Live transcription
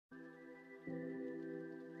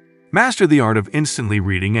Master the art of instantly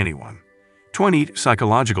reading anyone. 20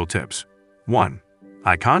 psychological tips. 1.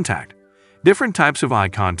 Eye contact. Different types of eye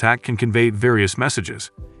contact can convey various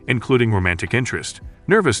messages, including romantic interest,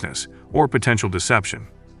 nervousness, or potential deception.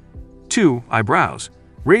 2. Eyebrows.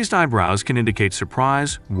 Raised eyebrows can indicate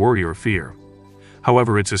surprise, worry, or fear.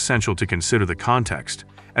 However, it's essential to consider the context,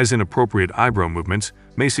 as inappropriate eyebrow movements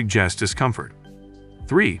may suggest discomfort.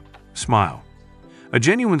 3. Smile. A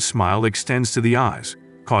genuine smile extends to the eyes,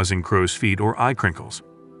 causing crow's feet or eye crinkles.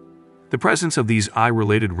 The presence of these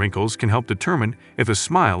eye-related wrinkles can help determine if a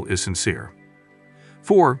smile is sincere.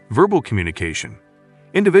 4. Verbal communication.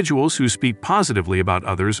 Individuals who speak positively about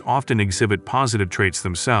others often exhibit positive traits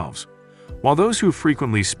themselves, while those who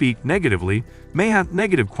frequently speak negatively may have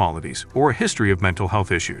negative qualities or a history of mental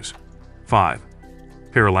health issues. 5.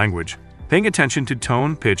 Paralanguage. Paying attention to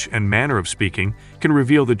tone, pitch, and manner of speaking can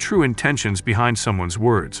reveal the true intentions behind someone's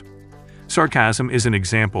words. Sarcasm is an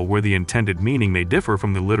example where the intended meaning may differ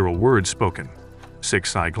from the literal words spoken.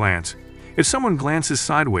 6. Eye glance. If someone glances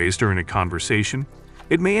sideways during a conversation,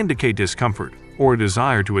 it may indicate discomfort or a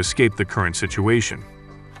desire to escape the current situation.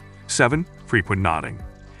 7. Frequent nodding.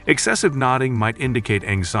 Excessive nodding might indicate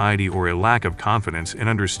anxiety or a lack of confidence in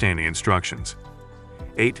understanding instructions.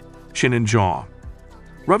 8. Chin and jaw.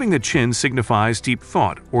 Rubbing the chin signifies deep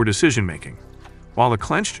thought or decision-making, while a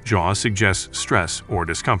clenched jaw suggests stress or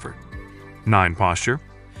discomfort. 9. Posture.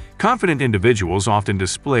 Confident individuals often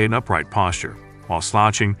display an upright posture, while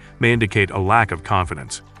slouching may indicate a lack of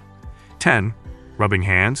confidence. 10. Rubbing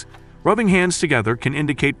hands. Rubbing hands together can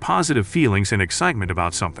indicate positive feelings and excitement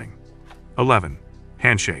about something. 11.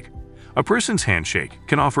 Handshake. A person's handshake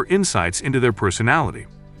can offer insights into their personality,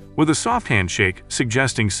 with a soft handshake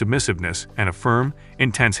suggesting submissiveness and a firm,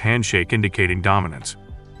 intense handshake indicating dominance.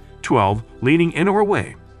 12. Leaning in or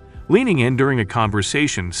away. Leaning in during a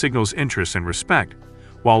conversation signals interest and respect,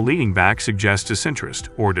 while leaning back suggests disinterest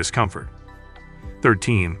or discomfort.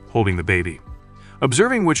 13. Holding the baby.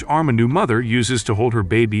 Observing which arm a new mother uses to hold her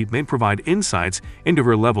baby may provide insights into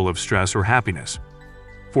her level of stress or happiness.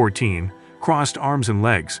 14. Crossed arms and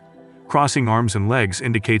legs. Crossing arms and legs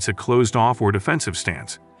indicates a closed-off or defensive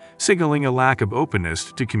stance, signaling a lack of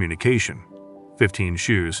openness to communication. 15.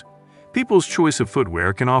 Shoes. People's choice of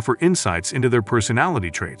footwear can offer insights into their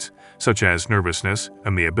personality traits, such as nervousness,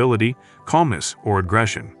 amiability, calmness, or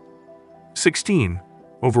aggression. 16.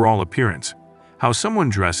 Overall appearance. How someone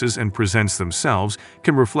dresses and presents themselves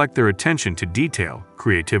can reflect their attention to detail,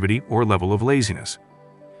 creativity, or level of laziness.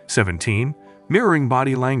 17. Mirroring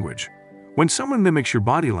body language. When someone mimics your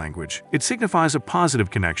body language, it signifies a positive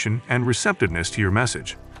connection and receptiveness to your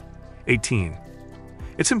message. 18.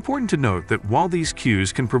 It's important to note that while these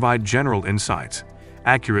cues can provide general insights,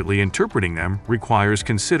 accurately interpreting them requires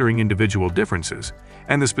considering individual differences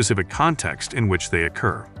and the specific context in which they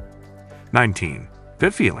occur. 19.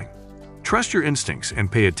 Gut feeling. Trust your instincts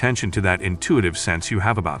and pay attention to that intuitive sense you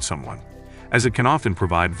have about someone, as it can often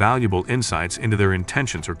provide valuable insights into their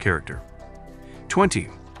intentions or character. 20.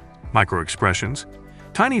 Microexpressions.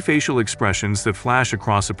 Tiny facial expressions that flash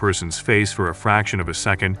across a person's face for a fraction of a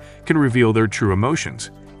second can reveal their true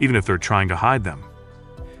emotions, even if they're trying to hide them.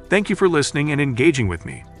 Thank you for listening and engaging with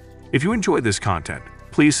me. If you enjoyed this content,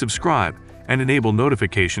 please subscribe and enable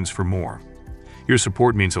notifications for more. Your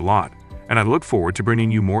support means a lot, and I look forward to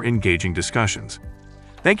bringing you more engaging discussions.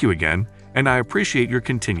 Thank you again, and I appreciate your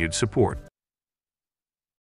continued support.